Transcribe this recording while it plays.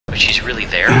she's really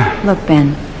there? Look,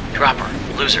 Ben. Drop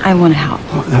her. Lose her. I want to help.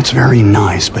 Well, that's very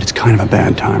nice, but it's kind of a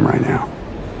bad time right now.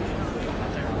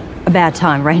 A bad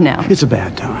time right now. It's a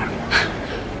bad time.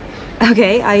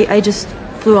 Okay, I just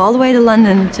flew all the way to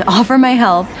London to offer my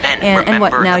help. Ben, and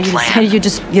what, now you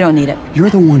decided you don't need it. You're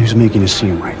the one who's making a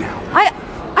scene right now.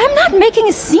 I'm not making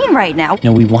a scene right now.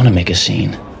 No, we want to make a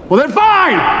scene. Well, then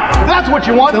fine! If that's what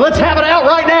you want, then let's have it out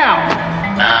right now!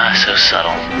 So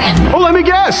subtle. Oh, let me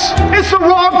guess! It's the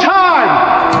wrong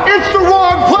time! It's the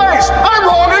wrong place! I'm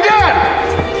wrong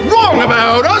again! Wrong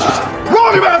about us!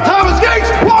 Wrong about Thomas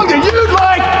Gates! Wrong that you'd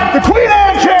like the Queen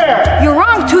Anne chair! You're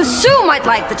wrong to assume I'd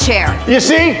like the chair. You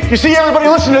see? Everybody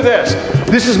listen to this.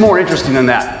 This is more interesting than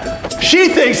that. She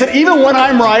thinks that even when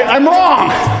I'm right, I'm wrong.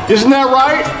 Isn't that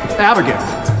right, Abigail?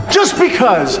 Just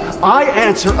because I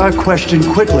answer a question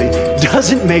quickly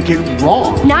doesn't make it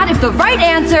wrong. Not if the right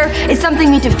answer is something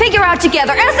we need to figure out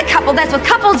together as a couple. That's what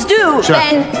couples do. Sure.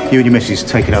 Then You and your missus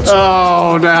take it outside.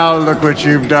 Oh, now look what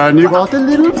you've done. You brought the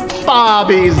little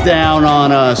bobbies down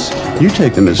on us. You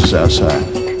take the missus outside.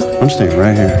 I'm staying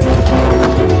right here.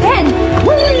 Ben.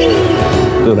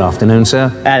 Good afternoon, sir.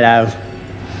 Hello.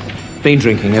 Been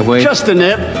drinking, have we? Just a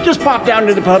nip. Just pop down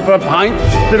to the pub for a pint.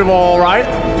 Bit of all right.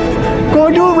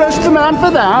 Going to arrest the man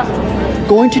for that.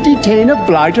 Going to detain a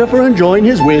blighter for enjoying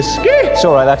his whiskey. It's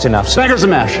all right, that's enough, sir. Beggars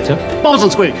and mash. Sir? Balls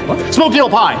and squeak. Smoked eel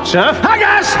pie. Sir? Hi,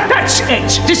 guys! That's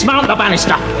it! Dismount the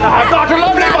banister! I've got a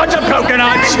lovely bunch of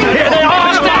coconuts. Here they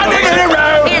are, standing in a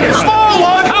row. Small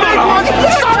ones, big ones,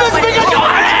 some as big as your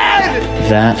head!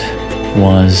 That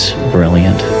was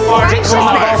brilliant. Precious